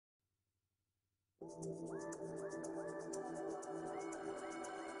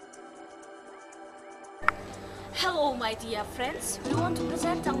Hello my dear friends, we want to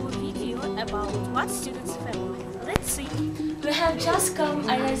present our video about what students family. Let's see. We have just come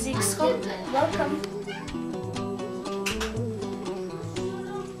Isaac's home. Welcome.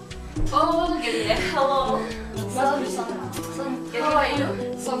 Oh, hello. How are you?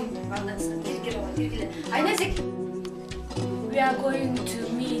 We are going to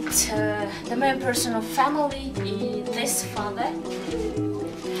meet the main person of family, this father.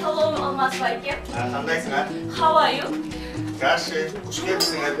 Hello, Almas Baike. How are you? Hoş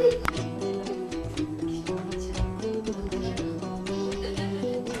geldiniz.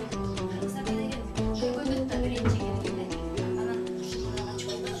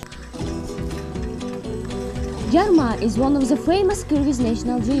 Yarma is one of the famous Kyrgyz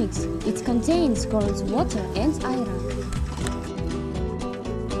national drinks. It contains corn water and ayran.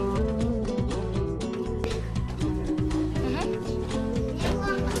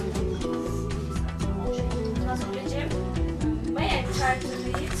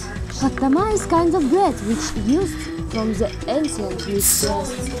 Khattama is kind of bread which used from the ancient Greek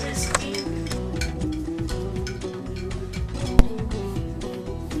days.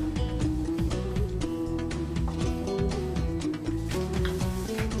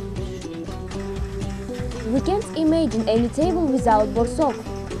 We can't imagine any table without borsok.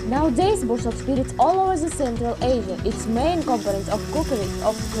 Nowadays, borsok spreads all over the Central Asia. Its main component of cookery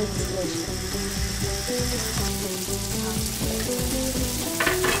of Kyrgyz nation.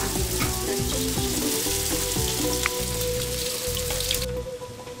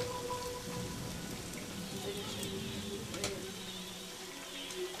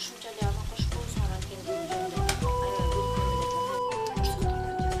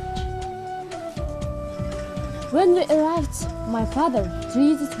 When we arrived, my father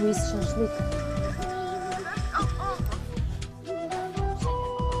treated us with shashlik.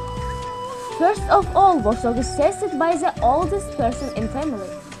 First of all, borsok is tasted by the oldest person in family.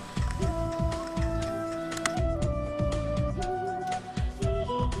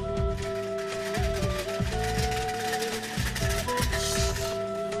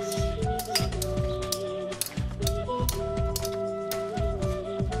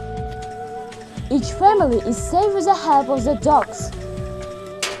 Each family is saved with the help of the dogs.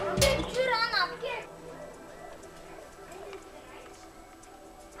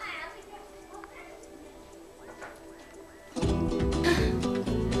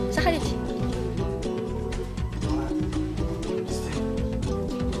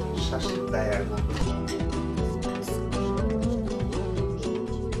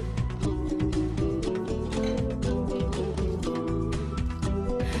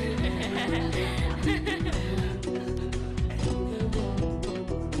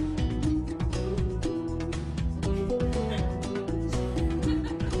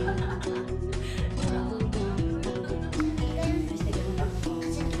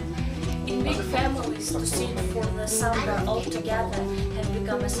 Big families to sing for the samba all together have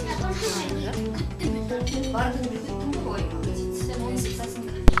become a situation.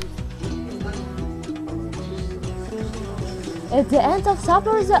 At the end of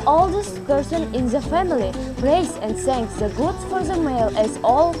supper, the oldest person in the family prays and thanks the gods for the meal as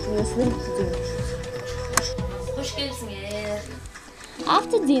all Muslims do.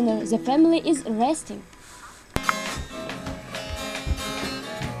 After dinner, the family is resting.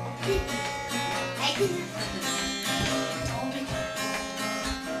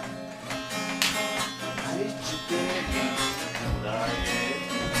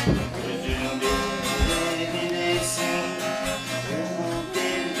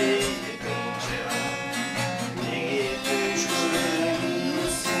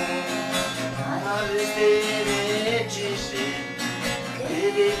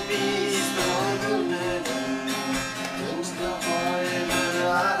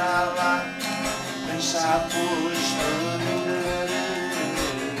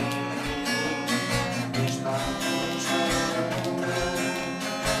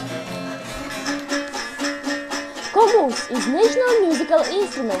 Komuz is national musical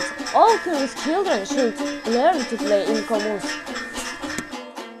instrument. All Kyrgyz children should learn to play in komuz.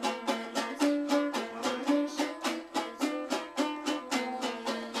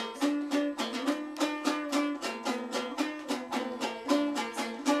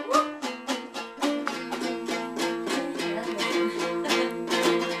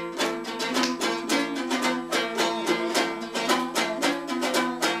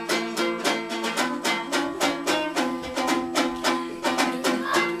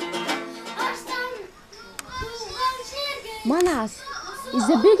 Mana is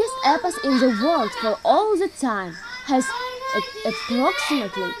the biggest epos in the world for all the time, has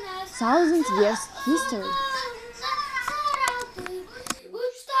approximately 1,000 years history.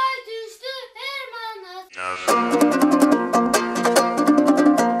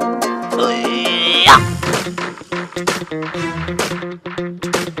 Yeah.